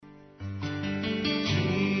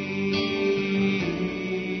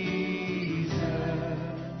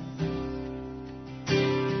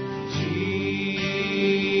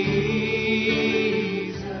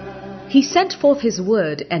He sent forth his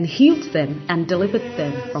word and healed them and delivered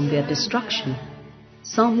them from their destruction.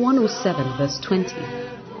 Psalm 107 verse 20.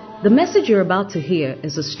 The message you're about to hear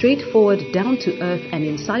is a straightforward, down-to-earth and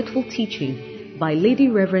insightful teaching by Lady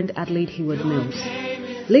Reverend Adelaide Heward Mills.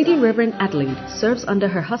 Lady Reverend Adelaide serves under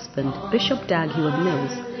her husband, Bishop Dag Heward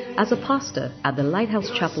Mills, as a pastor at the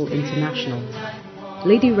Lighthouse Chapel International.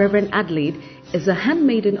 Lady Reverend Adelaide is a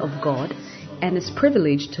handmaiden of God and is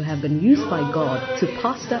privileged to have been used by God to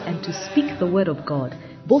pastor and to speak the word of God,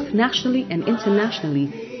 both nationally and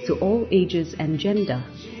internationally, to all ages and gender.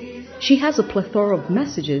 She has a plethora of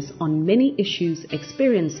messages on many issues,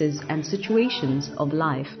 experiences, and situations of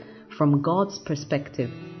life from God's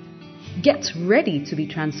perspective. Get ready to be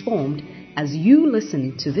transformed as you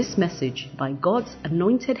listen to this message by God's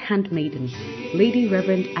anointed handmaiden, Lady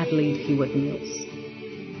Reverend Adelaide Heward Mills.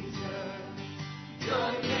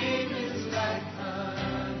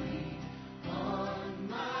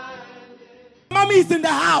 Mommy's in the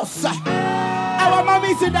house. Our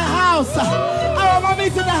mommy's in the house. Our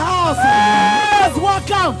mommy's in the house. Let's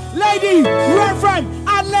welcome Lady Reverend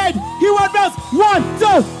Adelaide Heward Mills. 1,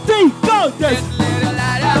 2, 3, go. This little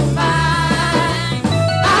light of mine,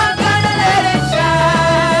 I'm gonna let it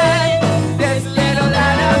shine. This little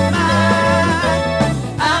light of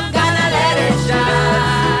mine, I'm gonna let it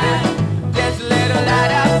shine. This little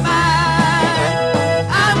light of mine,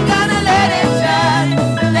 I'm gonna let it shine.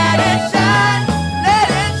 Let it shine.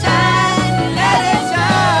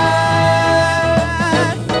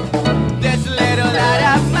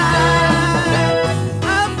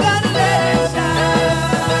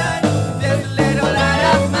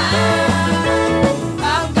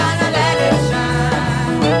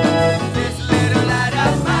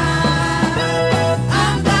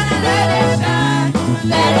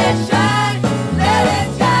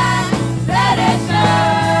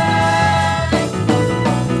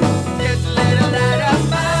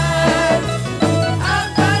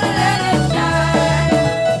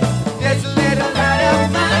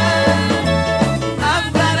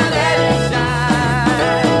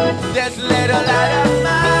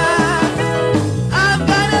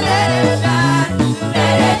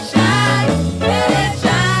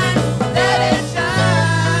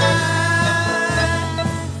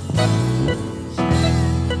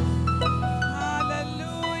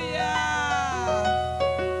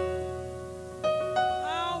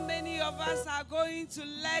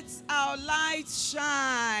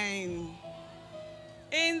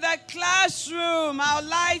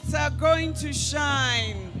 To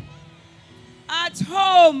shine. At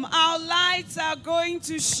home, our lights are going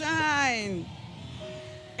to shine.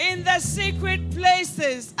 In the secret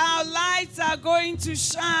places, our lights are going to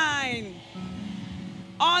shine.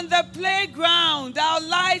 On the playground, our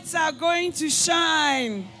lights are going to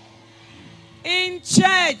shine. In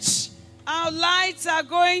church, our lights are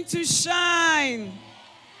going to shine.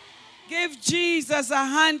 Give Jesus a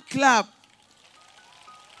hand clap.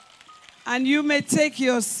 And you may take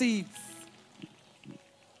your seats.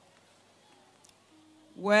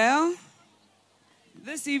 Well,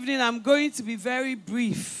 this evening I'm going to be very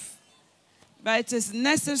brief, but it is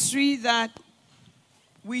necessary that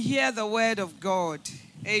we hear the word of God.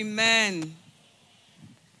 Amen.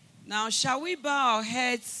 Now, shall we bow our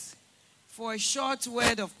heads for a short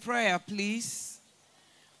word of prayer, please?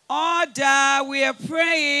 Order, we are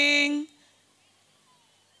praying.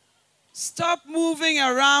 Stop moving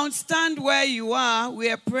around, stand where you are,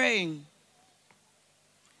 we are praying.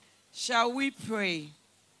 Shall we pray?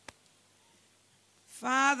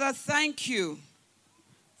 Father, thank you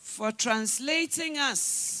for translating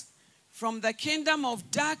us from the kingdom of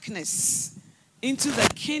darkness into the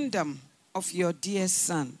kingdom of your dear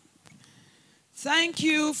Son. Thank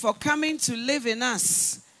you for coming to live in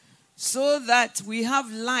us so that we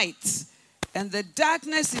have light and the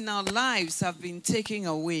darkness in our lives have been taken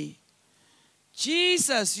away.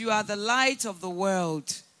 Jesus, you are the light of the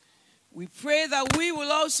world. We pray that we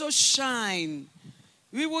will also shine.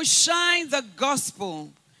 We will shine the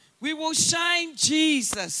gospel. We will shine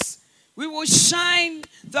Jesus. We will shine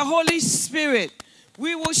the Holy Spirit.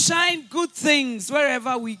 We will shine good things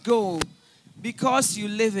wherever we go because you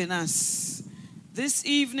live in us. This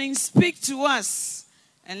evening, speak to us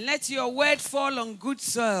and let your word fall on good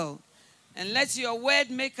soil. And let your word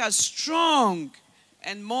make us strong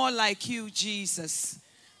and more like you, Jesus.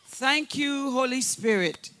 Thank you, Holy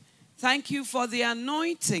Spirit. Thank you for the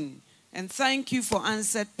anointing. And thank you for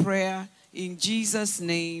answered prayer. In Jesus'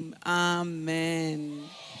 name, amen.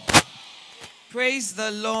 Praise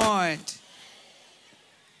the Lord.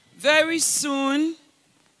 Very soon,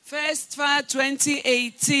 First Fire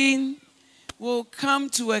 2018 will come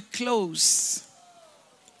to a close.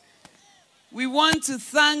 we want to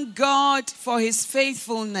thank God for his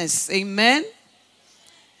faithfulness. Amen.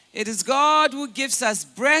 It is God who gives us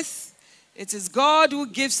breath. It is God who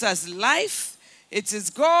gives us life. It is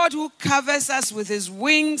God who covers us with his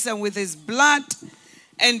wings and with his blood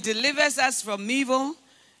and delivers us from evil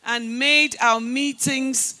and made our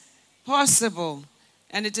meetings possible.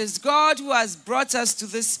 And it is God who has brought us to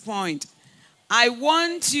this point. I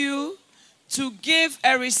want you to give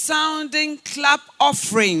a resounding clap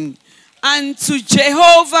offering unto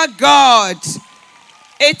Jehovah God.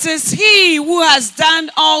 It is he who has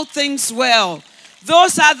done all things well.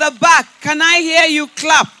 Those at the back, can I hear you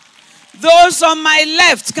clap? Those on my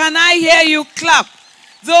left, can I hear you clap?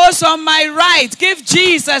 Those on my right, give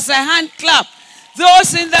Jesus a hand clap.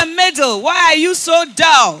 Those in the middle, why are you so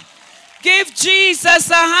dull? Give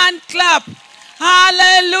Jesus a hand clap.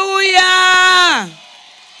 Hallelujah.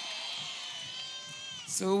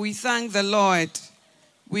 So we thank the Lord.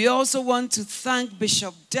 We also want to thank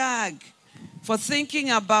Bishop Dag for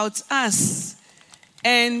thinking about us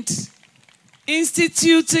and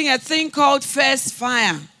instituting a thing called First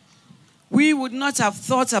Fire. We would not have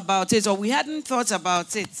thought about it, or we hadn't thought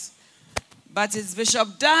about it. But it's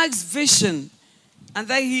Bishop Dag's vision. And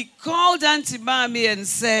then he called Auntie Mami and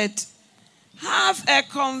said, have a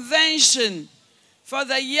convention for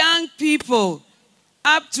the young people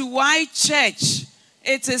up to White Church.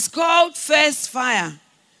 It is called First Fire.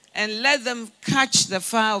 And let them catch the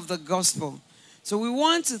fire of the gospel. So we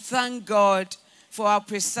want to thank God for our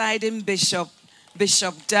presiding bishop,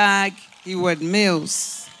 Bishop Dag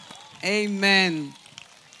Heward-Mills. Amen.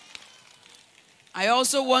 I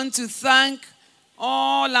also want to thank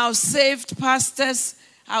all our saved pastors,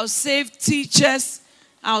 our saved teachers,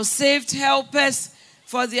 our saved helpers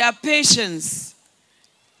for their patience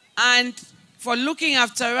and for looking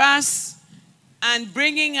after us and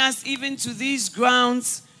bringing us even to these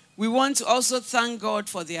grounds. We want to also thank God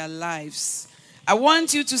for their lives. I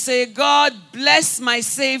want you to say, God bless my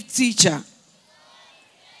saved teacher.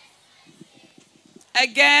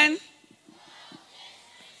 Again.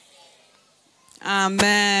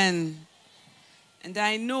 Amen. And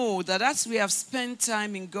I know that as we have spent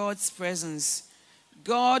time in God's presence,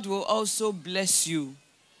 God will also bless you.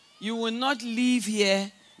 You will not leave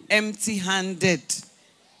here empty-handed.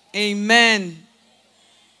 Amen.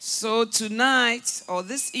 So tonight or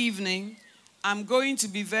this evening, I'm going to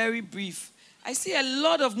be very brief. I see a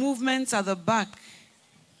lot of movements at the back.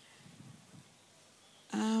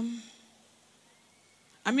 A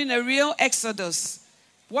real exodus.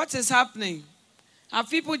 What is happening? Have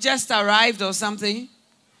people just arrived or something?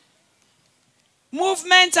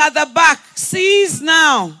 Movement at the back. Cease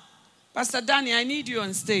now. Pastor Danny, I need you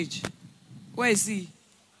on stage. Where is he?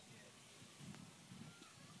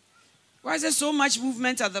 Why is there so much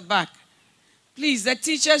movement at the back? Please, the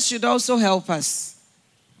teachers should also help us.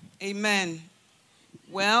 Amen.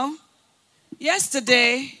 Well,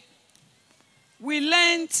 yesterday, we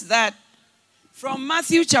learned that from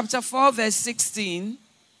Matthew chapter 4, verse 16,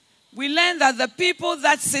 we learned that the people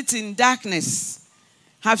that sit in darkness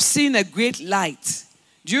have seen a great light.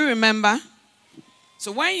 Do you remember?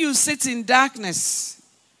 So when you sit in darkness,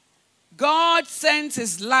 God sends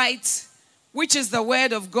his light, which is the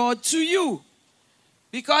word of God, to you.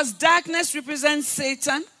 Because darkness represents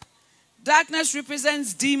Satan. Darkness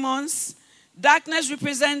represents demons. Darkness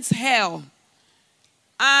represents hell.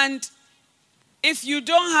 And if you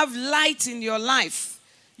don't have light in your life,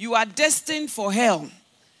 you are destined for hell.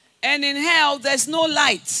 And in hell, there's no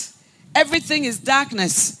light. Everything is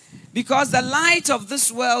darkness. Because the light of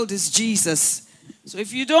this world is Jesus. So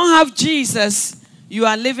if you don't have Jesus, you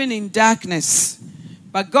are living in darkness.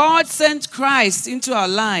 But God sent Christ into our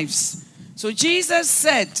lives. So Jesus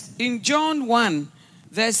said in John 1,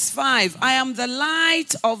 verse 5, I am the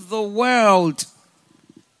light of the world.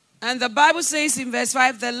 And the Bible says in verse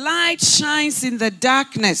 5, the light shines in the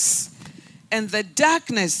darkness, and the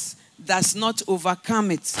darkness does not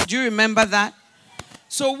overcome it. Do you remember that?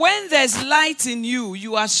 So when there's light in you,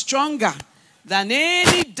 you are stronger than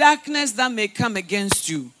any darkness that may come against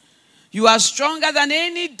you. You are stronger than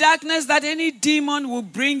any darkness that any demon will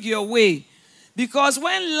bring your way. Because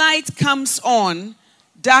when light comes on,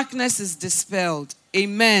 darkness is dispelled.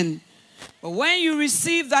 Amen. But when you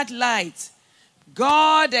receive that light,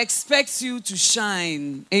 God expects you to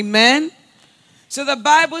shine. Amen. So the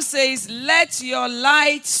Bible says, let your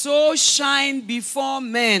light so shine before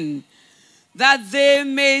men that they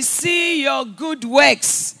may see your good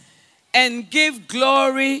works and give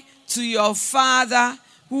glory to your Father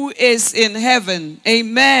who is in heaven.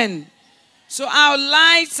 Amen. So our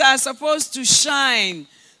lights are supposed to shine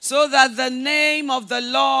so that the name of the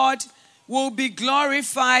Lord will be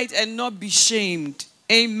glorified and not be shamed.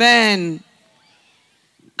 Amen.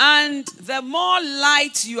 And the more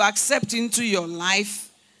light you accept into your life,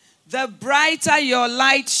 the brighter your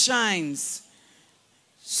light shines.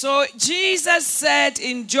 So Jesus said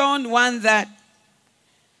in John 1 that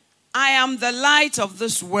I am the light of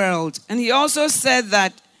this world. And he also said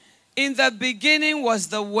that in the beginning was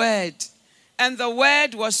the Word, and the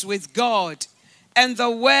Word was with God, and the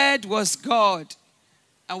Word was God.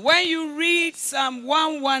 And when you read Psalm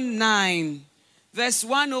 119, verse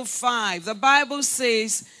 105, the Bible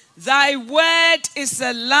says, Thy word is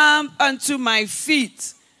a lamp unto my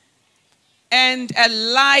feet and a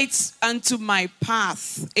light unto my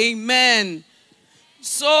path. Amen.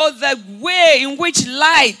 So the way in which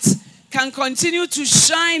light can continue to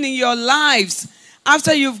shine in your lives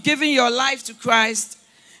after you've given your life to Christ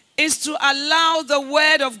is to allow the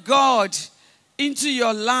word of God into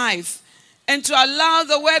your life and to allow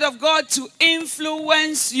the word of God to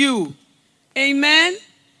influence you. Amen.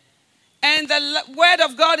 And the word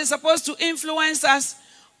of God is supposed to influence us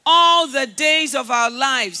all the days of our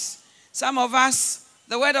lives. Some of us,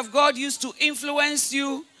 the word of God used to influence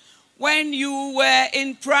you when you were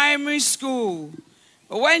in primary school.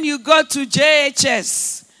 But when you got to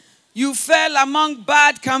JHS, you fell among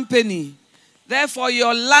bad company. Therefore,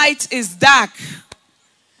 your light is dark.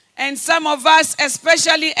 And some of us,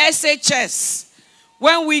 especially SHS,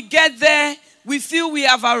 when we get there, we feel we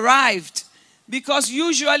have arrived. Because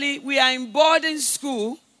usually we are in boarding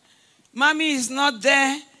school, mommy is not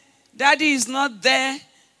there, daddy is not there,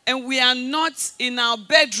 and we are not in our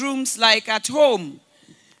bedrooms like at home.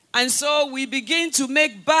 And so we begin to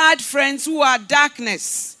make bad friends who are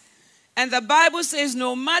darkness. And the Bible says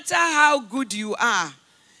no matter how good you are,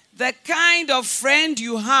 the kind of friend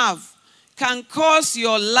you have can cause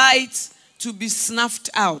your light to be snuffed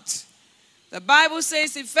out. The Bible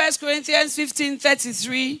says in 1 Corinthians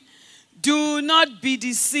 15:33, do not be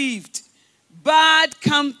deceived. Bad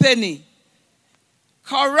company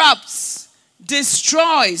corrupts,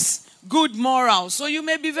 destroys good morals. So you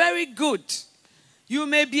may be very good. You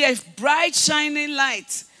may be a bright, shining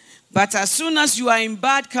light. But as soon as you are in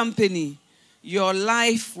bad company, your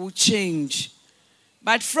life will change.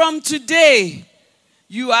 But from today,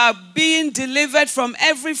 you are being delivered from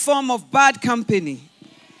every form of bad company.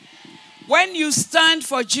 When you stand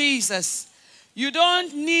for Jesus, you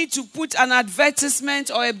don't need to put an advertisement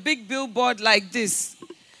or a big billboard like this,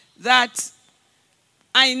 that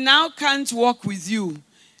I now can't walk with you.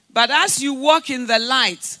 But as you walk in the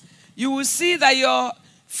light, you will see that your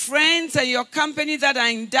friends and your company that are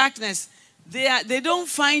in darkness, they don't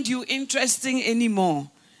find you interesting anymore.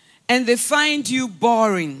 And they find you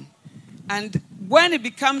boring. And when it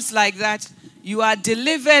becomes like that, you are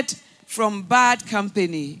delivered from bad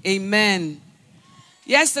company. Amen.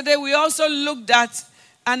 Yesterday, we also looked at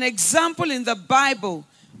an example in the Bible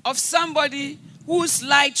of somebody whose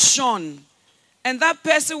light shone. And that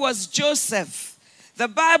person was Joseph. The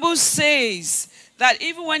Bible says that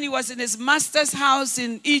even when he was in his master's house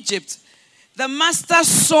in Egypt, the master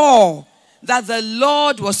saw that the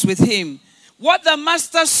Lord was with him. What the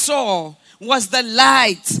master saw was the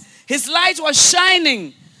light. His light was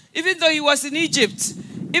shining, even though he was in Egypt,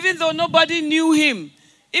 even though nobody knew him.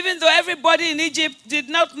 Even though everybody in Egypt did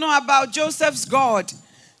not know about Joseph's God,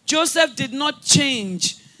 Joseph did not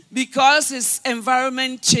change because his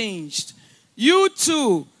environment changed. You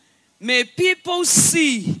too, may people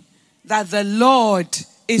see that the Lord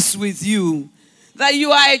is with you, that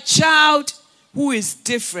you are a child who is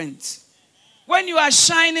different. When you are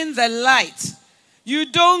shining the light, you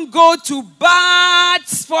don't go to bad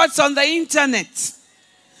spots on the internet.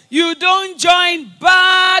 You don't join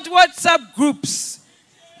bad WhatsApp groups.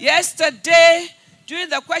 Yesterday, during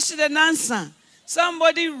the question and answer,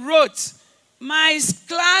 somebody wrote, my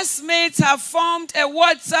classmates have formed a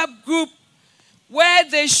WhatsApp group where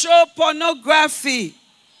they show pornography.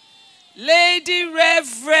 Lady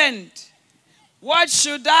Reverend, what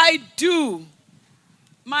should I do?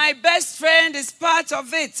 My best friend is part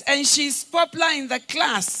of it, and she's popular in the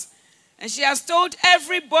class. And she has told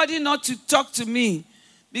everybody not to talk to me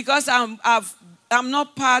because I'm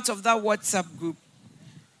not part of that WhatsApp group.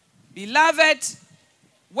 Beloved,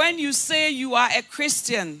 when you say you are a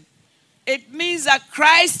Christian, it means that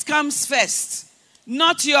Christ comes first.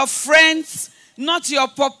 Not your friends, not your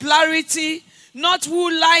popularity, not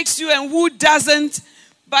who likes you and who doesn't,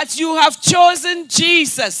 but you have chosen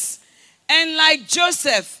Jesus. And like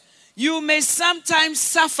Joseph, you may sometimes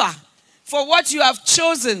suffer for what you have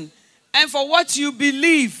chosen and for what you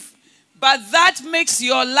believe, but that makes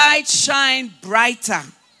your light shine brighter.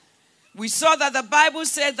 We saw that the Bible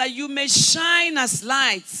said that you may shine as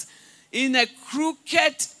lights in a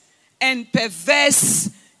crooked and perverse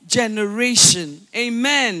generation.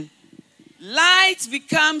 Amen. Light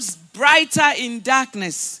becomes brighter in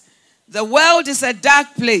darkness. The world is a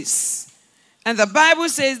dark place. And the Bible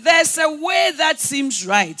says there's a way that seems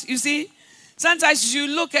right. You see, sometimes you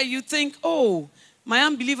look and you think, oh, my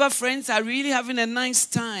unbeliever friends are really having a nice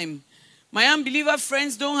time. My unbeliever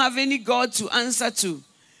friends don't have any God to answer to.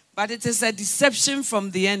 But it is a deception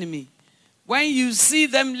from the enemy. When you see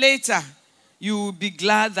them later, you will be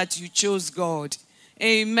glad that you chose God.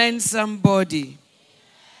 Amen, somebody.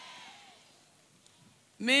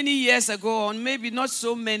 Many years ago, or maybe not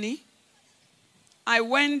so many, I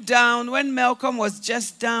went down, when Malcolm was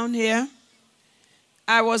just down here,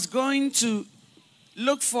 I was going to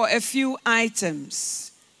look for a few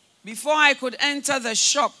items. Before I could enter the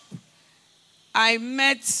shop, I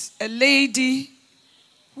met a lady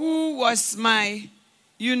who was my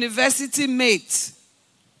university mate.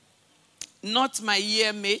 Not my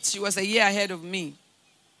year mate, she was a year ahead of me.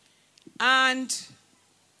 And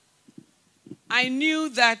I knew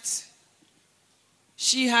that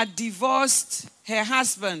she had divorced her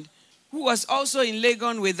husband, who was also in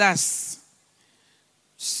Legon with us.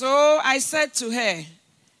 So I said to her,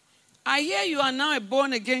 I hear you are now a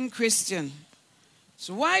born-again Christian.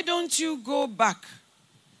 So why don't you go back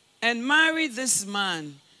and marry this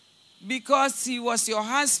man because he was your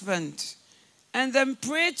husband, and then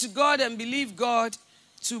pray to God and believe God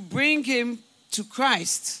to bring him to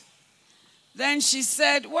Christ? Then she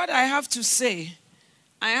said, what I have to say,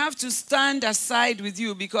 I have to stand aside with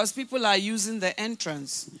you because people are using the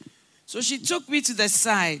entrance. So she took me to the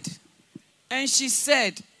side and she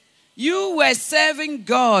said, you were serving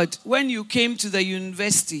God when you came to the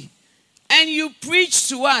university and you preached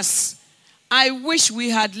to us. I wish we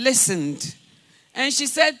had listened. And she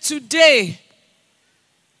said, today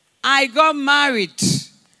I got married.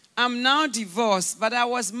 I'm now divorced, but I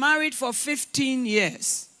was married for 15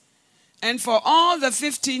 years. And for all the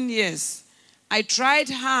 15 years, I tried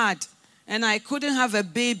hard and I couldn't have a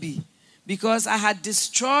baby because I had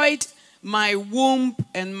destroyed my womb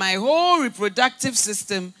and my whole reproductive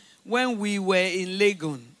system when we were in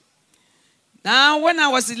Legon. Now, when I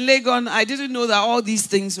was in Legon, I didn't know that all these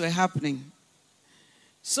things were happening.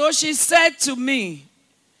 So she said to me,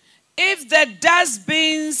 if the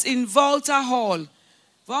dustbins in Volta Hall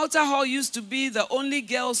used to be the only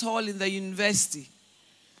girls' hall in the university.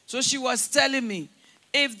 So she was telling me,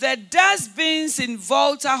 if the dustbins in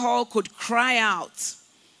Volta Hall could cry out,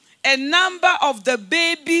 a number of the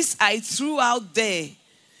babies I threw out there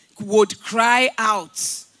would cry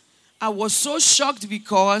out. I was so shocked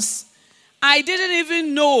because I didn't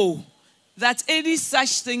even know that any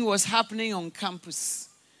such thing was happening on campus.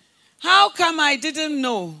 How come I didn't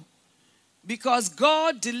know? Because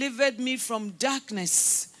God delivered me from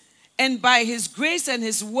darkness, and by his grace and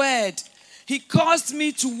his word, he caused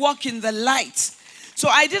me to walk in the light. So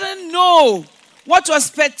I didn't know what was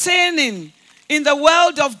pertaining in the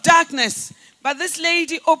world of darkness. But this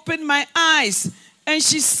lady opened my eyes and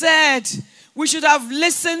she said, we should have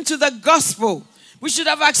listened to the gospel. We should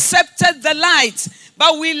have accepted the light.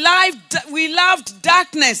 But we loved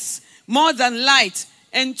darkness more than light.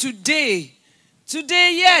 And today,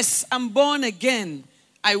 yes, I'm born again.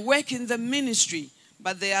 I work in the ministry.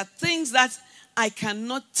 But there are things that I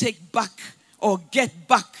cannot take back or get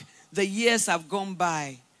back the years have gone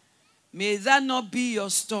by. May that not be your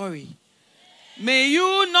story. May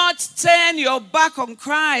you not turn your back on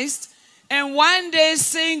Christ and one day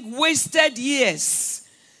sing wasted years.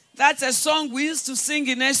 That's a song we used to sing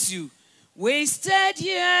in SU. Wasted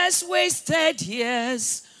years, wasted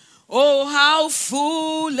years. Oh, how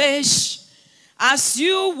foolish. As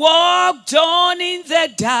you walked on in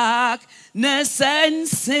the darkness and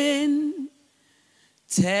sin.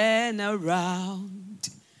 Turn around,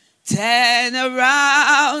 turn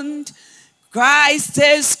around. Christ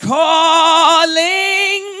is calling.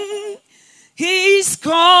 He's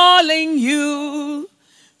calling you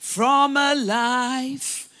from a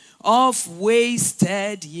life of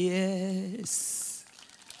wasted years.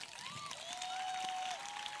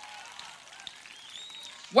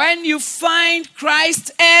 When you find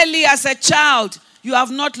Christ early as a child, you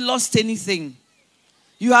have not lost anything.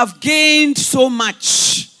 You have gained so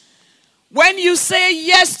much. When you say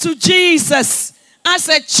yes to Jesus as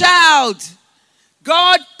a child,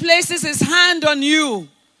 God places his hand on you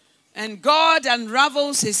and God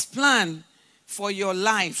unravels his plan for your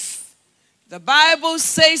life. The Bible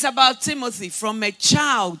says about Timothy, from a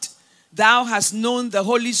child, thou hast known the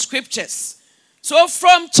Holy Scriptures. So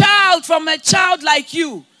from a child like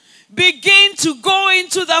you, begin to go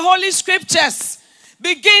into the Holy Scriptures.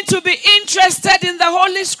 Begin to be interested in the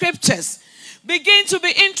Holy Scriptures. Begin to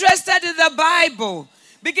be interested in the Bible.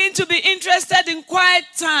 Begin to be interested in quiet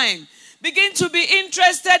time. Begin to be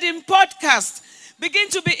interested in podcasts. Begin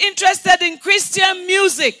to be interested in Christian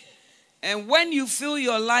music. And when you fill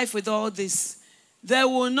your life with all this, there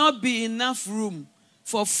will not be enough room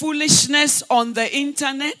for foolishness on the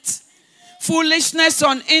internet, foolishness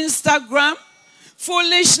on Instagram,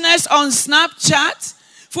 foolishness on Snapchat,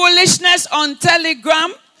 foolishness on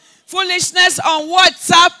Telegram, foolishness on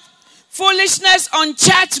WhatsApp, foolishness on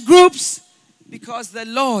chat groups, because the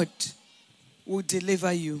Lord will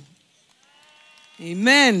deliver you.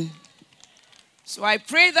 Amen. So I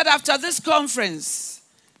pray that after this conference,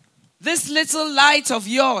 this little light of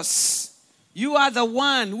yours, you are the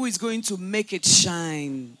one who is going to make it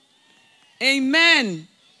shine. Amen.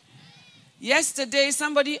 Yesterday,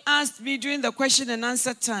 somebody asked me during the question and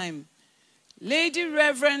answer time, Lady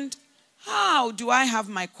Reverend, how do I have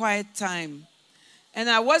my quiet time? And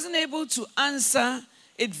I wasn't able to answer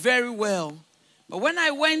it very well. But when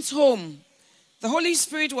I went home, the Holy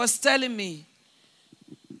Spirit was telling me,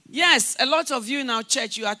 yes, a lot of you in our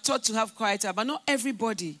church, you are taught to have quiet time, but not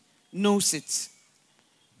everybody knows it.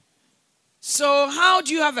 So how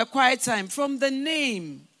do you have a quiet time? From the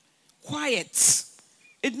name, quiet.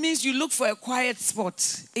 It means you look for a quiet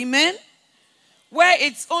spot. Amen? Where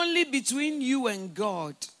it's only between you and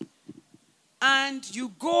God. And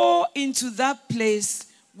you go into that place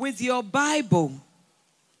with your Bible.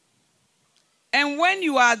 And when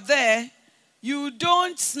you are there, you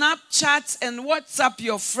don't Snapchat and WhatsApp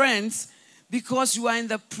your friends, because you are in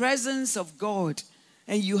the presence of God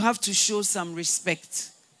and you have to show some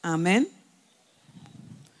respect. Amen?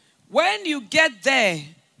 When you get there,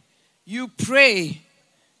 you pray,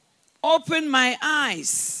 open my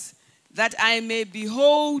eyes that I may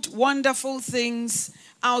behold wonderful things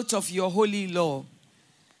out of your holy law.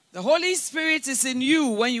 The Holy Spirit is in you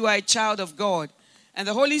when you are a child of God. And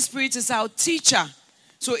the Holy Spirit is our teacher.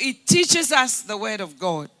 So it teaches us the word of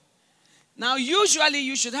God. Now, usually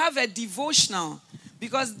you should have a devotional,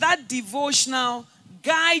 because that devotional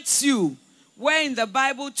guides you where in the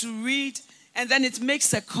Bible to read, and then it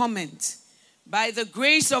makes a comment. By the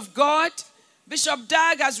grace of God, Bishop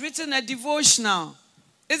Dag has written a devotional.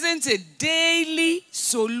 Isn't it? Daily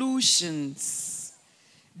Solutions.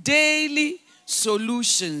 Daily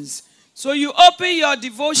Solutions. So you open your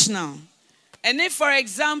devotional. And if, for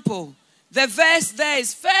example, the verse there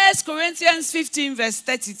is 1 Corinthians 15 verse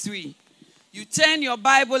 33. You turn your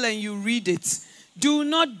Bible and you read it. Do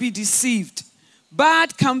not be deceived.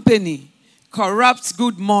 Bad company corrupts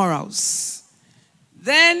good morals.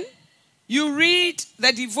 Then you read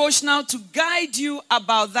the devotional to guide you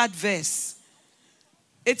about that verse.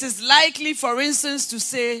 It is likely, for instance, to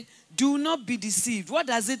say, do not be deceived. What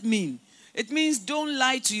does it mean? It means don't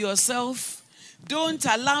lie to yourself. Don't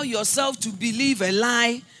allow yourself to believe a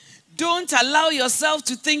lie. Don't allow yourself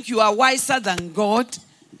to think you are wiser than God.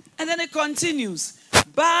 And then it continues.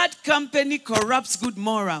 Bad company corrupts good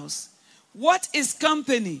morals. What is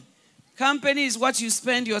company? Company is what you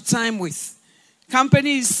spend your time with.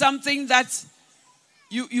 Company is something that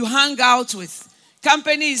you hang out with.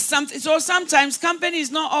 Company is something. So sometimes company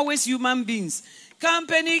is not always human beings.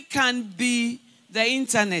 Company can be the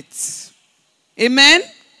internet. Amen?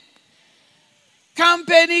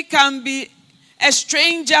 Company can be a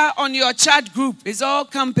stranger on your chat group. It's all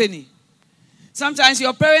company. Sometimes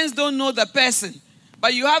your parents don't know the person,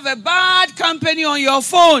 but you have a bad company on your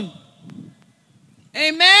phone.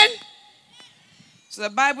 Amen? So the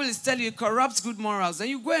Bible is telling you it corrupts good morals. Then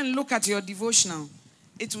you go and look at your devotional.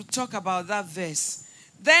 It will talk about that verse.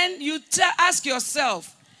 Then you ask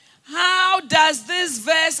yourself, how does this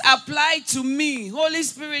verse apply to me? Holy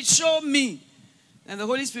Spirit, show me. And the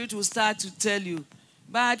Holy Spirit will start to tell you,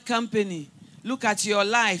 bad company. Look at your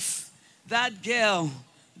life. That girl,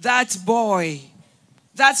 that boy,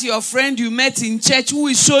 that's your friend you met in church who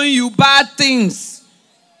is showing you bad things.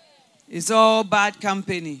 It's all bad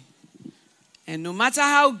company. And no matter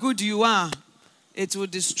how good you are, it will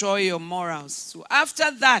destroy your morals. So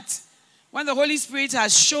after that, when the Holy Spirit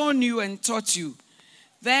has shown you and taught you,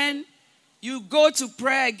 then you go to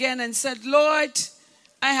prayer again and said, Lord,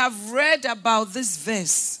 I have read about this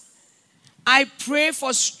verse. I pray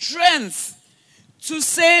for strength to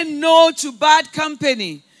say no to bad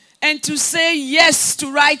company and to say yes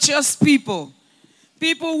to righteous people.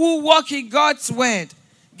 People who walk in God's word.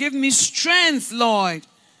 Give me strength, Lord.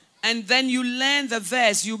 And then you learn the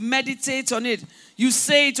verse. You meditate on it. You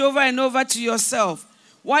say it over and over to yourself.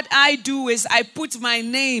 What I do is I put my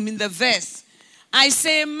name in the verse. I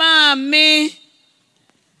say, Mommy,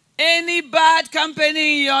 any bad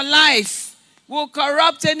company in your life will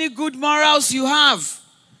corrupt any good morals you have.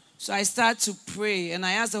 So I start to pray and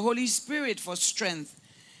I ask the Holy Spirit for strength.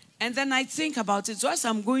 And then I think about it. So as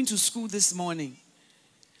I'm going to school this morning,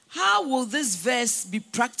 how will this verse be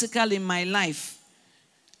practical in my life?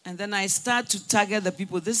 And then I start to target the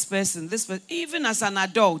people, this person. Even as an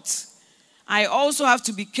adult, I also have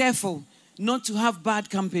to be careful not to have bad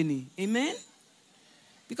company. Amen?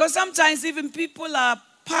 Because sometimes even people are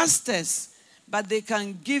pastors, but they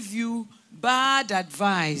can give you bad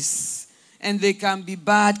advice. And they can be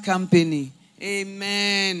bad company.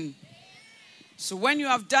 Amen. So when you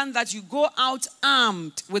have done that, you go out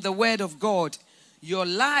armed with the word of God. Your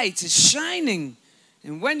light is shining.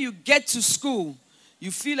 And when you get to school, you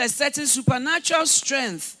feel a certain supernatural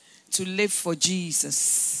strength to live for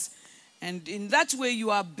Jesus. And in that way, you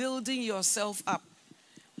are building yourself up.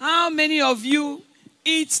 How many of you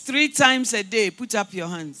eat 3 times a day? Put up your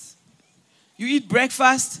hands. You eat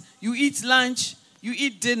breakfast, you eat lunch, you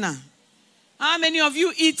eat dinner. How many of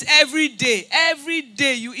you eat every day? Every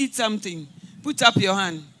day you eat something. Put up your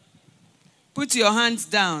hand. Put your hands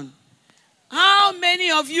down. How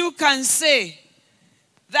many of you can say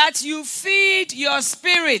that you feed your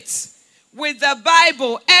spirit with the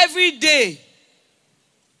Bible every day?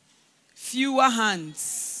 Fewer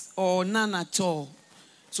hands or none at all.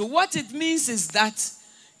 So what it means is that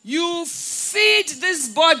you feed this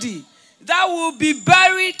body that will be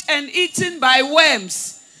buried and eaten by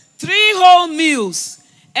worms. 3 whole meals,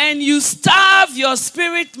 and you starve your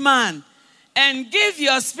spirit man and give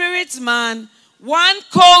your spirit man 1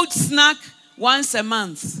 cold snack once a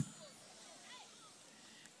month.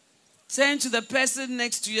 Turn to the person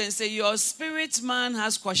next to you and say, your spirit man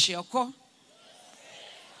has kwashiorkor.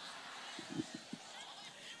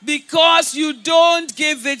 Because you don't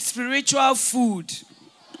give it spiritual food.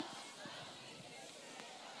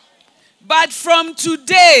 But from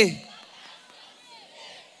today,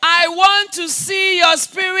 I want to see your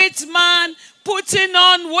spirit man putting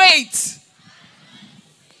on weight.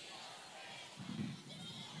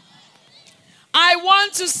 I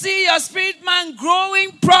want to see your spirit man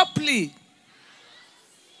growing properly.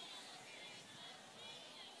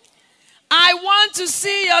 I want to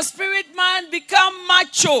see your spirit man become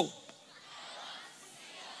macho.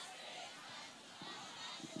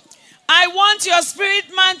 I want your spirit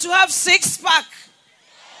man to have 6-pack.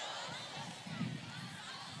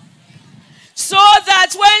 So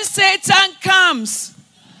that when Satan comes,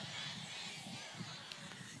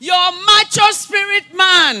 your macho spirit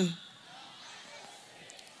man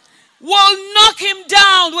will knock him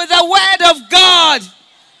down with the word of God.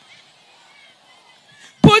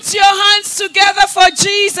 Put your hands together for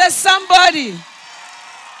Jesus, somebody.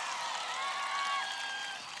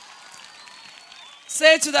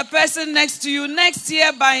 Say to the person next to you, next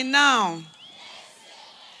year by now,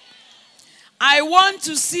 I want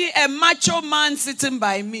to see a macho man sitting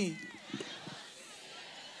by me.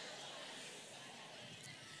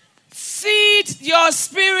 Feed your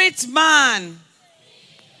spirit man.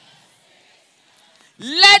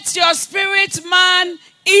 Let your spirit man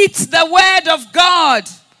eat the word of God.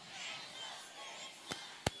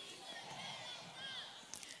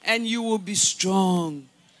 And you will be strong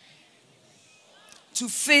to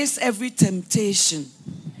face every temptation.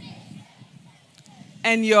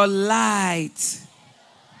 And your light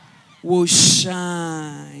will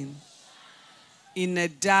shine in a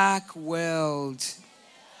dark world.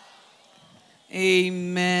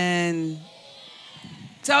 Amen.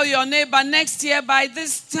 Tell your neighbor, next year by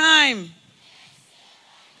this time,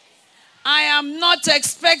 I am not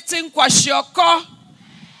expecting kwashiorkor.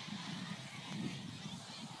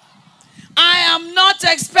 I am not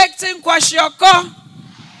expecting kwashiorkor.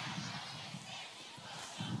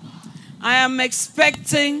 I am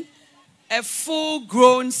expecting a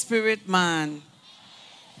full-grown spirit man.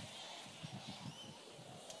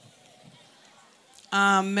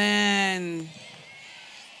 Amen.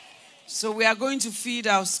 So we are going to feed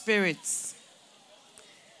our spirits.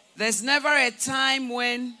 There's never a time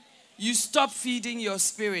when you stop feeding your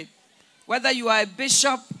spirit. Whether you are a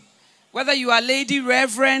bishop, whether you are Lady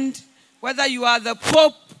Reverend, whether you are the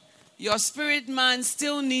Pope, your spirit man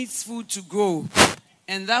still needs food to grow.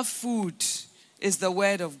 And that food is the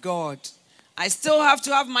word of God. I still have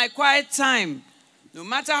to have my quiet time. No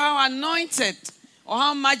matter how anointed or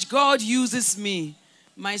how much God uses me,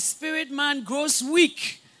 my spirit man grows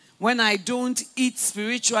weak when I don't eat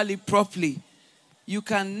spiritually properly. You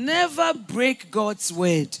can never break God's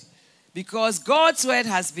word because God's word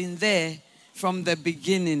has been there from the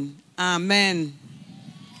beginning. Amen.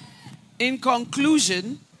 In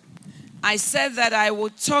conclusion, I said that I will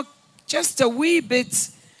talk just a wee bit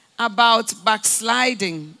about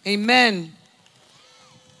backsliding. Amen.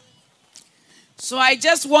 So I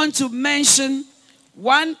just want to mention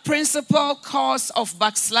one principal cause of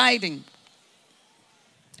backsliding.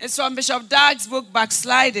 It's from Bishop Dag's book,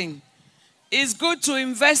 Backsliding. It's good to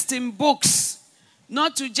invest in books,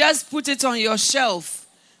 not to just put it on your shelf,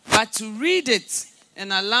 but to read it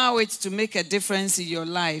and allow it to make a difference in your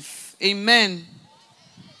life. Amen.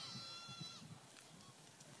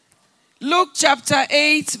 Luke chapter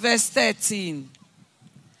 8, verse 13.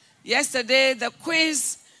 Yesterday, the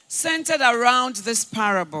quiz centered around this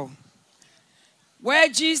parable, where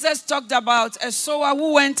Jesus talked about a sower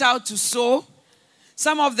who went out to sow.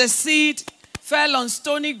 Some of the seed fell on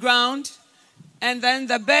stony ground, and then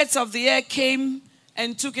the birds of the air came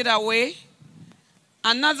and took it away.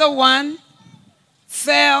 Another one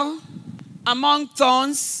fell among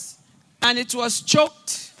thorns, and it was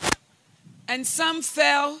choked. And some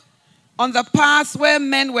fell on the path where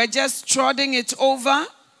men were just trotting it over.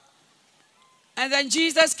 And then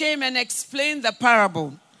Jesus came and explained the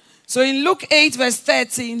parable. So in Luke 8, verse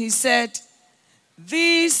 13, he said,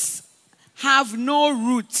 "These have no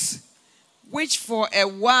root, which for a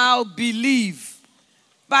while believe.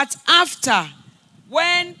 But after,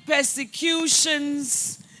 when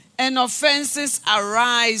persecutions and offenses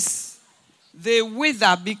arise, they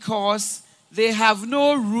wither because they have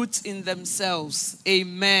no root in themselves."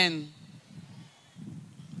 Amen.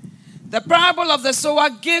 The parable of the sower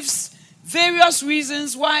gives various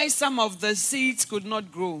reasons why some of the seeds could not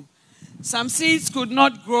grow. Some seeds could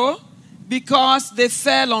not grow because they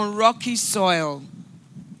fell on rocky soil.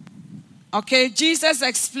 Okay, Jesus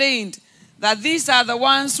explained that these are the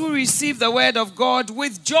ones who receive the word of God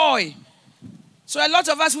with joy. So a lot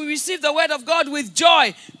of us, we receive the word of God with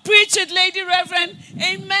joy. Preach it, Lady Reverend.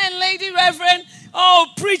 Amen, Lady Reverend. Oh,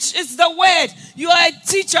 preach, it's the word. You are a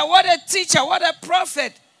teacher. What a teacher. What a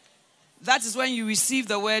prophet. That is when you receive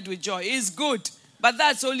the word with joy. It's good, but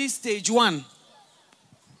that's only stage one.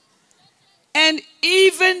 And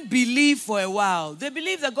even believe for a while. They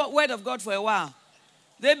believe the word of God for a while.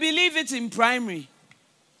 They believe it in primary.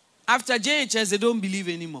 After JHS, they don't believe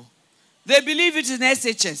anymore. They believe it in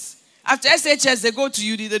SHS. After SHS, they go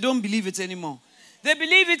to UD, they don't believe it anymore. They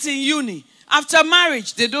believe it in uni. After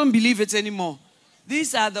marriage, they don't believe it anymore.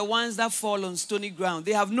 These are the ones that fall on stony ground.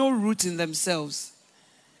 They have no root in themselves.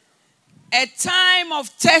 A time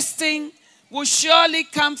of testing will surely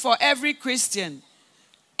come for every Christian.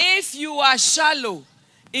 If you are shallow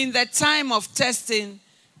in the time of testing,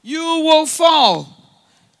 you will fall.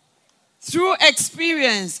 Through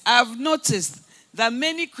experience, I've noticed that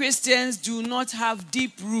many Christians do not have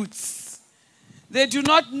deep roots. They do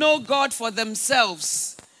not know God for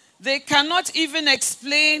themselves. They cannot even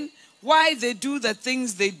explain why they do the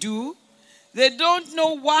things they do. They don't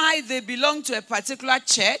know why they belong to a particular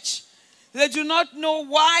church. They do not know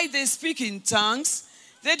why they speak in tongues.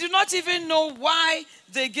 They do not even know why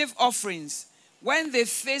they give offerings. When they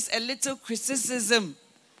face a little criticism,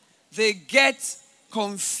 they get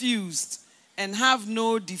confused and have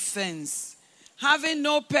no defense. Having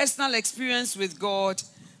no personal experience with God,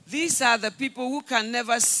 these are the people who can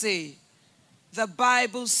never say, "The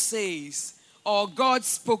Bible says," or "God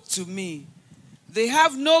spoke to me." They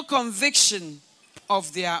have no conviction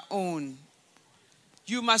of their own.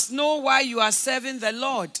 You must know why you are serving the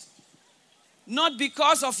Lord. Not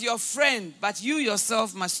because of your friend, but you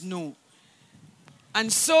yourself must know.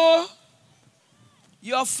 And so,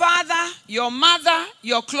 your father, your mother,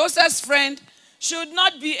 your closest friend should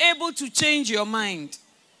not be able to change your mind.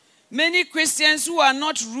 Many Christians who are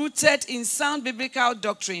not rooted in sound biblical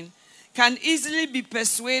doctrine can easily be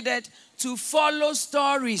persuaded to follow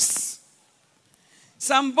stories.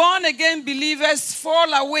 Some born-again believers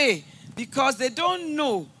fall away because they don't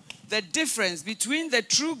know the difference between the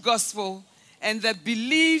true gospel and the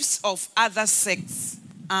beliefs of other sects.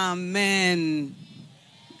 Amen.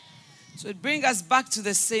 So it brings us back to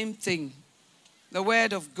the same thing. The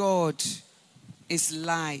word of God is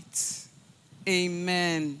light.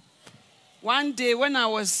 Amen. One day when I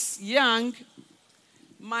was young,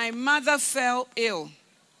 my mother fell ill.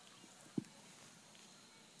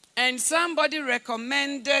 And somebody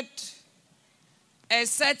recommended a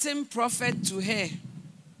certain prophet to her.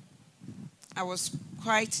 I was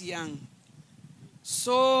quite young.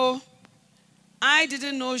 So I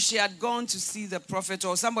didn't know she had gone to see the prophet,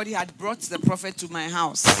 or somebody had brought the prophet to my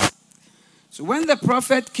house. So when the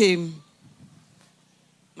prophet came,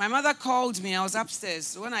 my mother called me. I was upstairs.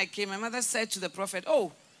 So when I came, my mother said to the prophet,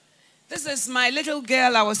 "Oh, this is my little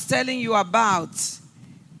girl I was telling you about."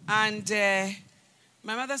 And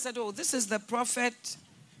my mother said, "Oh, this is the prophet.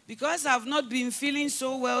 Because I've not been feeling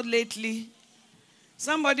so well lately,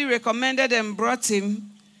 somebody recommended and brought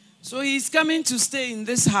him. So he's coming to stay in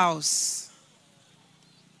this house."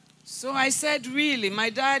 So I said, really? My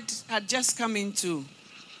dad had just come in too.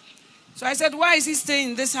 So I said, why is he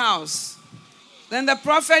staying in this house? Then the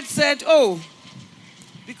prophet said, oh,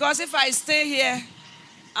 because if I stay here,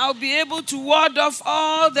 I'll be able to ward off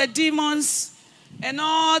all the demons and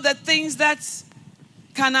all the things that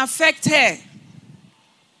can affect her.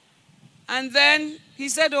 And then he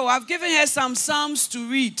said, oh, I've given her some psalms to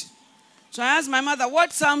read. So I asked my mother,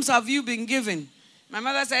 what psalms have you been given? My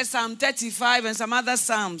mother said Psalm 35 and some other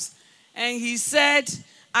psalms. And he said,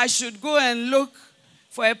 I should go and look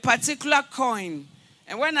for a particular coin.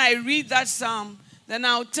 And when I read that psalm, then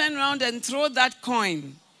I'll turn around and throw that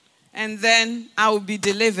coin. And then I will be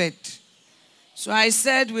delivered. So I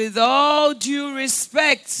said, with all due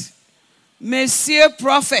respect, Monsieur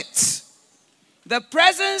Prophet, the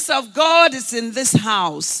presence of God is in this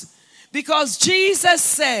house. Because Jesus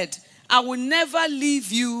said, I will never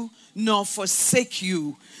leave you nor forsake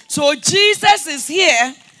you. So Jesus is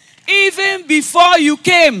here even before you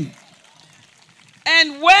came.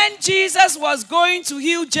 And when Jesus was going to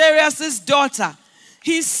heal Jairus' daughter,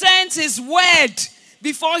 he sent his word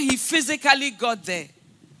before he physically got there.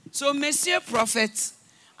 So, Monsieur Prophet,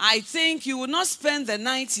 I think you will not spend the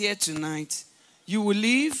night here tonight. You will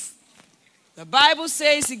leave. The Bible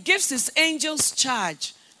says he gives his angels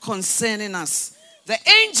charge concerning us. The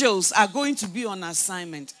angels are going to be on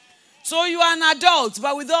assignment. So you are an adult,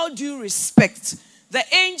 but with all due respect, the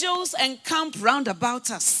angels encamp round about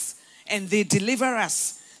us and they deliver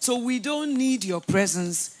us. So we don't need your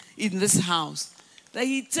presence in this house. Then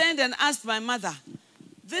he turned and asked my mother,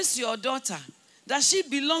 this your daughter, does she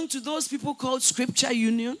belong to those people called Scripture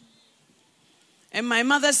Union? And my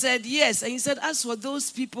mother said, yes. And he said, as for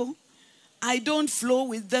those people, I don't flow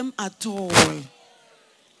with them at all.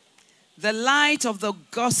 The light of the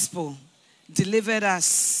gospel delivered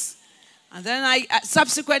us. And then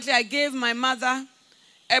subsequently I gave my mother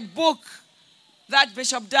a book that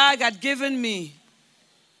Bishop Dag had given me.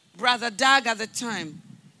 Brother Dag at the time.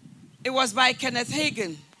 It was by Kenneth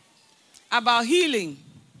Hagin about healing.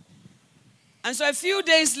 And so a few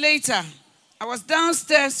days later, I was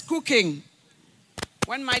downstairs cooking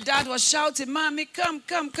when my dad was shouting, Mommy, come.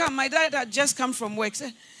 My dad had just come from work.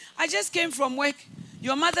 Said, I just came from work.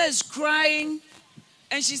 Your mother is crying.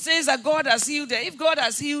 And she says that God has healed her. If God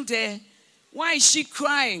has healed her, why is she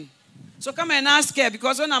crying? So come and ask her,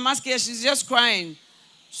 because when I'm asking her, she's just crying.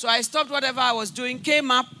 So I stopped whatever I was doing,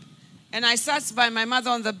 came up, and I sat by my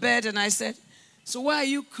mother on the bed, and I said, so why are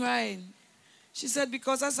you crying? She said,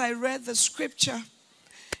 because as I read the scripture,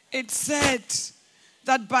 it said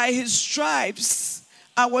that by his stripes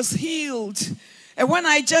I was healed. And when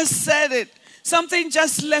I just said it, something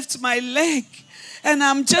just left my leg, and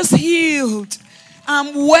I'm just healed.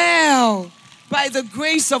 I'm well by the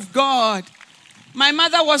grace of God. My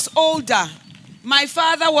mother was older. My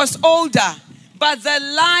father was older. But the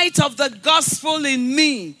light of the gospel in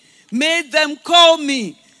me made them call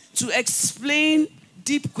me to explain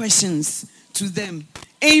deep questions to them.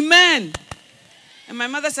 Amen. And my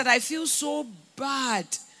mother said, I feel so bad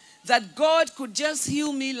that God could just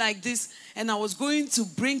heal me like this, and I was going to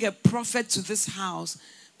bring a prophet to this house.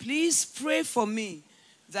 Please pray for me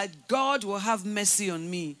that God will have mercy on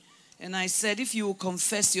me. And I said, if you will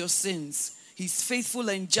confess your sins, he's faithful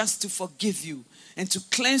and just to forgive you and to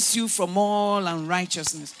cleanse you from all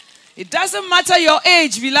unrighteousness. It doesn't matter your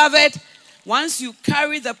age, beloved. Once you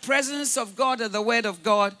carry the presence of God and the word of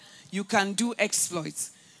God, you can do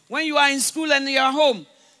exploits. When you are in school and you're home,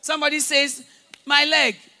 somebody says, my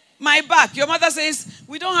leg, my back. Your mother says,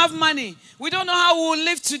 we don't have money. We don't know how we will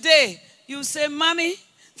live today. You say, Mommy,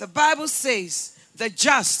 the Bible says, the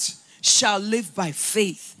just shall live by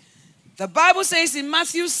faith. The Bible says in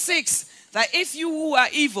Matthew 6 that if you who are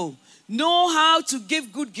evil know how to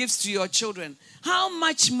give good gifts to your children, how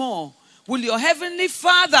much more will your heavenly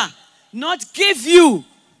Father not give you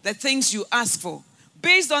the things you ask for?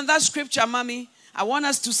 Based on that scripture, Mommy, I want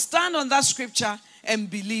us to stand on that scripture and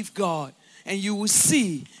believe God. And you will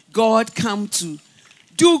see God come to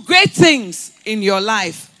do great things in your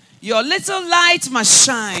life. Your little light must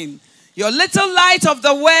shine. Your little light of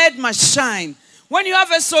the word must shine. When you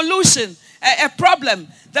have a solution, a problem,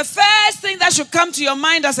 the first thing that should come to your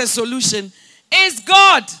mind as a solution is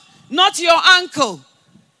God, not your uncle,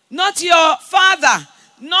 not your father,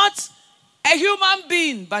 not a human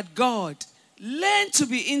being, but God. Learn to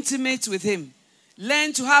be intimate with him.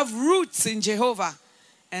 Learn to have roots in Jehovah.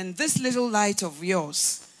 And this little light of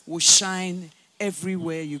yours will shine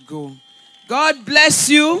everywhere you go. God bless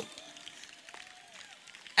you.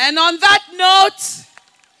 And on that note,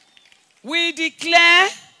 we declare,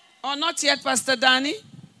 or not yet, Pastor Danny?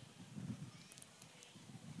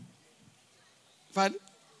 Pardon?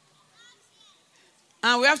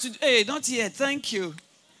 And we have to, hey, not yet, thank you.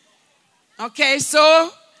 Okay, so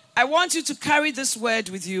I want you to carry this word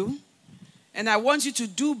with you. And I want you to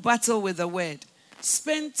do battle with the word.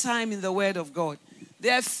 Spend time in the word of God.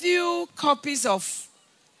 There are few copies of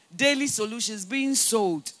Daily Solutions being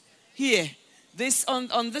sold here. This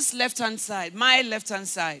on this left-hand side, my left-hand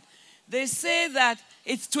side. They say that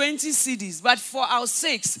it's 20 CDs, but for our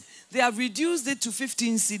sakes, they have reduced it to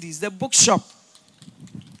 15 CDs, the bookshop.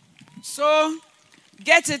 So,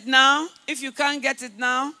 get it now. If you can't get it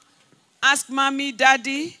now, ask mommy,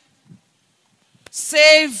 daddy,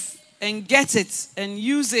 save and get it and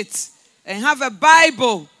use it and have a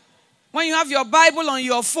Bible. When you have your Bible on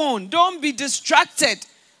your phone, don't be distracted.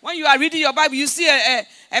 When you are reading your Bible, you see a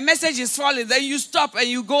message is falling, then you stop and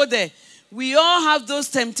you go there. We all have those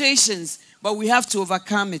temptations, but we have to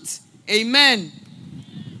overcome it. Amen.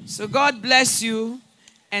 So God bless you,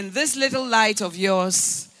 and this little light of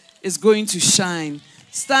yours is going to shine.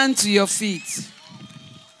 Stand to your feet.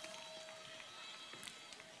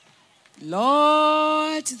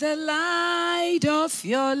 Lord, the light of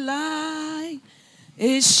your light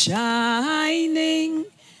is shining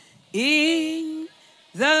in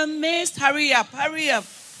the midst. Hurry up, hurry up.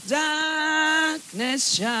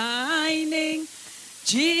 Darkness shining.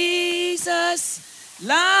 Jesus,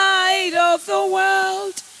 light of the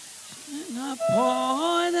world,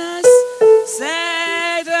 upon us,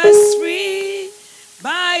 set us free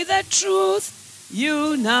by the truth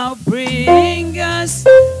you now bring us.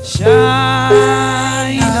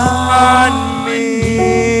 Shine on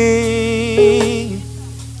me.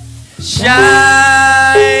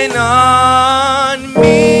 Shine on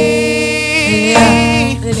me.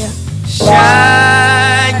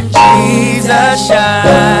 Shine, Jesus,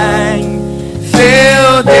 shine.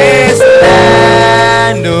 Fill this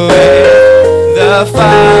land with the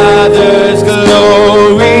Father's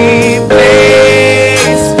glory.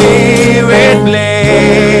 Blaze, Spirit,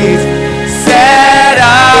 blaze. Set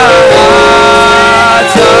our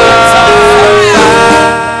hearts on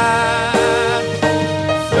fire.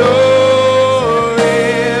 Flow,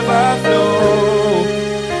 river, flow.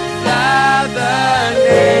 Flood the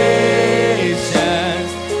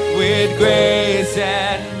nations with grace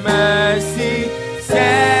and mercy.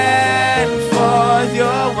 Send forth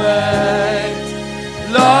your word,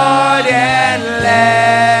 Lord, and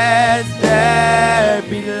let there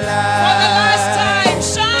be light. For the last time,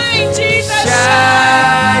 shine, Jesus,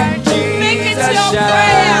 Shine, Make it Jesus, your shine.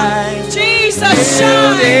 prayer. Jesus, Fill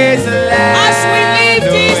shine. this As we land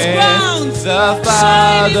leave these with grounds, the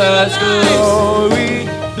shine into the Father's lives. glory.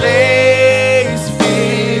 Blaze,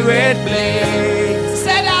 Spirit, blaze.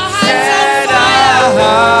 Set our hearts Set on our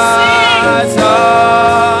hearts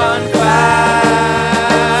on fire.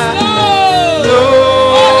 Flow.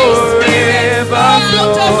 Holy Spirit, River flow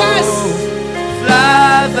out of us.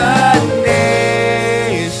 Flood the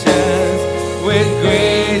nations with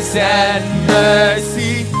grace and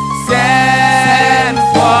mercy. Send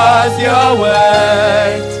forth your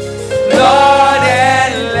word, Lord,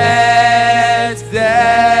 and let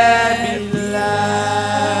there be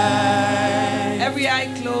light. Every eye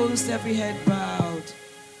closed, every head bowed.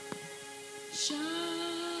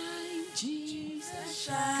 Shine, Jesus,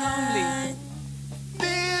 shine.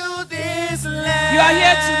 Fill this land. You are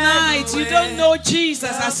here tonight. You don't know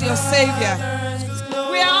Jesus as your Savior.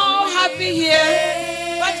 We are all happy here.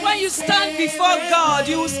 But when you stand before God,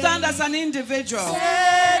 you will stand as an individual.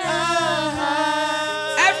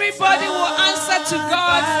 Everybody will answer to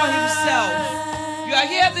God for himself. You are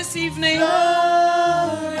here this evening.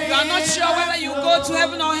 You are not sure whether you go to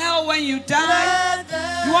heaven or hell when you die.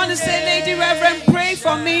 You want to say, Lady Reverend, pray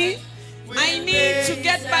for me. I need to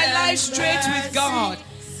get my life straight with God.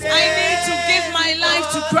 I need to give my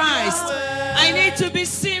life to Christ. I need to be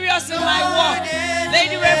serious in my walk.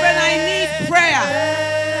 Lady Reverend, I need prayer.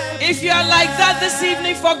 If you are like that this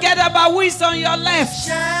evening, forget about who is on your left.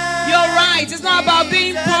 You're right. It's not about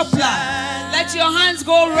being popular. Let your hands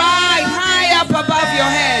go right high up above your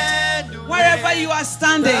head, wherever you are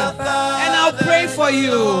standing, and I'll pray for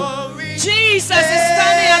you. Jesus is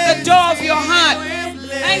standing at the door of your heart,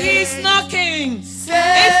 and he's knocking.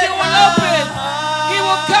 If you will open, he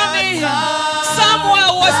will come in.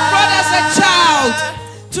 Samuel was brought as a child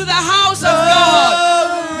to the house of God.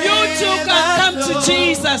 You too can come to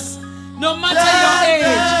Jesus, no matter your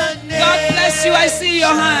age. God bless you. I see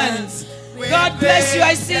your hands. God bless you.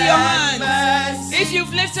 I see your hands. If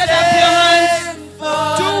you've lifted up your hands,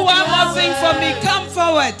 do one more thing for me. Come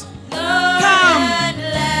forward. Come.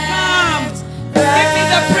 Come. Give me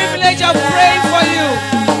the privilege of praying for you.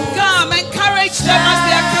 Come. Encourage them as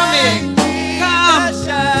they are coming. Come.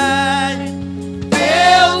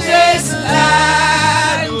 Fill this life.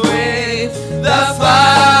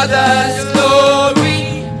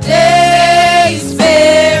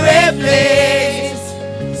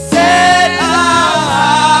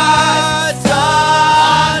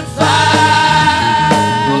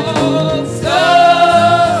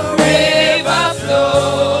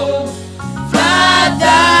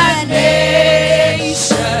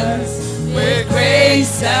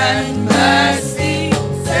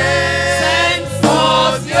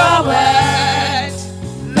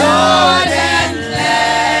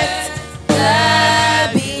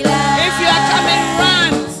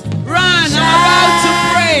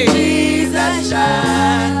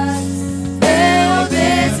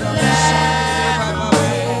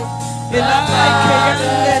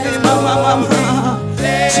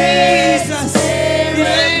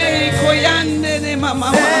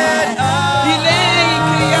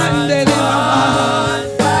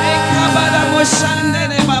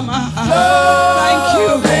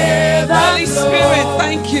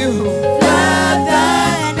 flood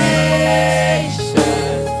the nations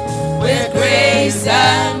with grace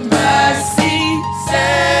and mercy.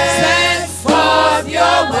 Send forth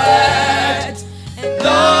your word,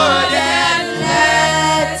 Lord, and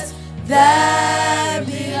let there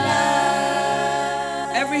be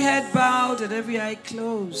light. Every head bowed and every eye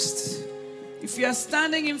closed. If you are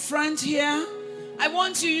standing in front here, I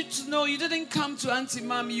want you to know you didn't come to Auntie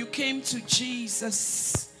Mommy, you came to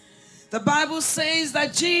Jesus. The Bible says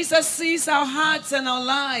that Jesus sees our hearts and our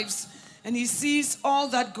lives, and he sees all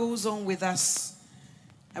that goes on with us.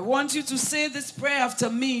 I want you to say this prayer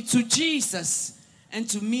after me to Jesus and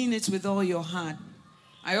to mean it with all your heart.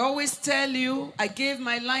 I always tell you, I gave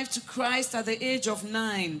my life to Christ at the age of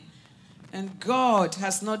 9, and God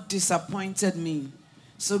has not disappointed me.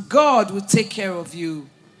 So God will take care of you.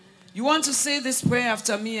 You want to say this prayer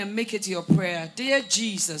after me and make it your prayer. Dear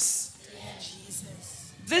Jesus,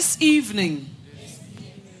 this evening,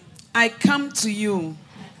 I come to you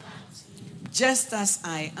just as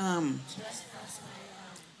I am.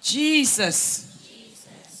 Jesus,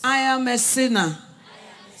 I am a sinner,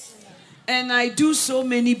 and I do so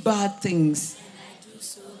many bad things.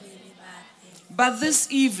 But this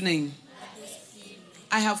evening,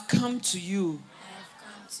 I have come to you.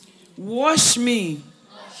 Wash me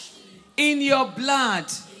in your blood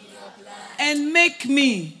and make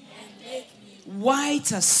me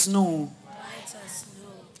white as snow.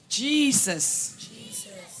 Jesus,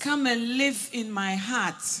 come and live in my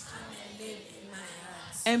heart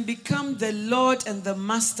and become the Lord and the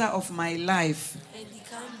master of my life.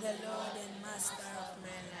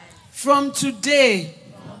 From today,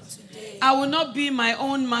 I will not be my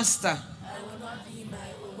own master,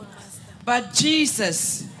 but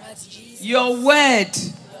Jesus, your word,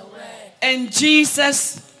 and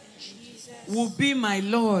Jesus will be my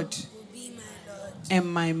Lord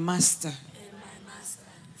and my master.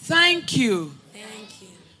 Thank you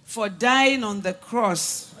for dying on the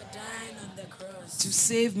cross to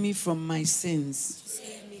save me from my sins.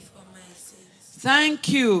 Thank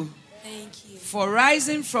you for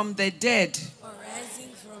rising from the dead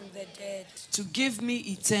to give me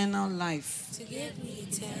eternal life.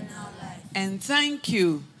 And thank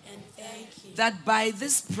you that by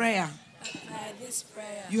this prayer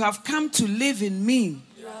you have come to live in me,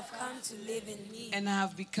 and I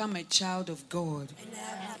have become a child of God.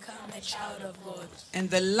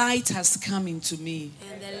 And the light has come into me.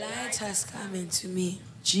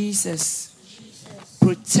 Jesus,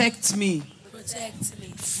 protect me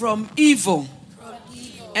from evil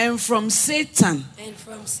and from Satan,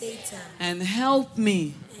 and help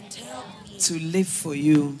me to live for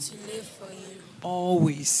you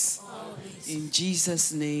always. In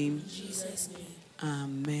Jesus' name,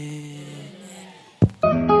 amen.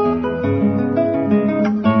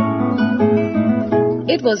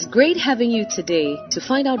 It was great having you today. To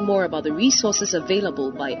find out more about the resources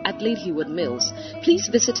available by Adelaide Heward Mills, please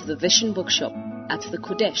visit the Vision Bookshop at the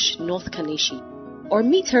Kodesh, North Kanishi, or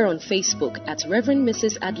meet her on Facebook at Reverend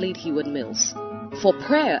Mrs. Adelaide Heward Mills. For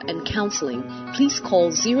prayer and counseling, please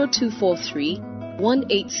call 0243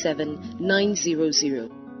 187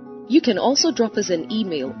 900. You can also drop us an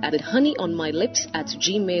email at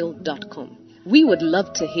honeyonmylips@gmail.com. We would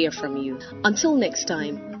love to hear from you. Until next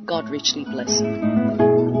time, God richly bless you.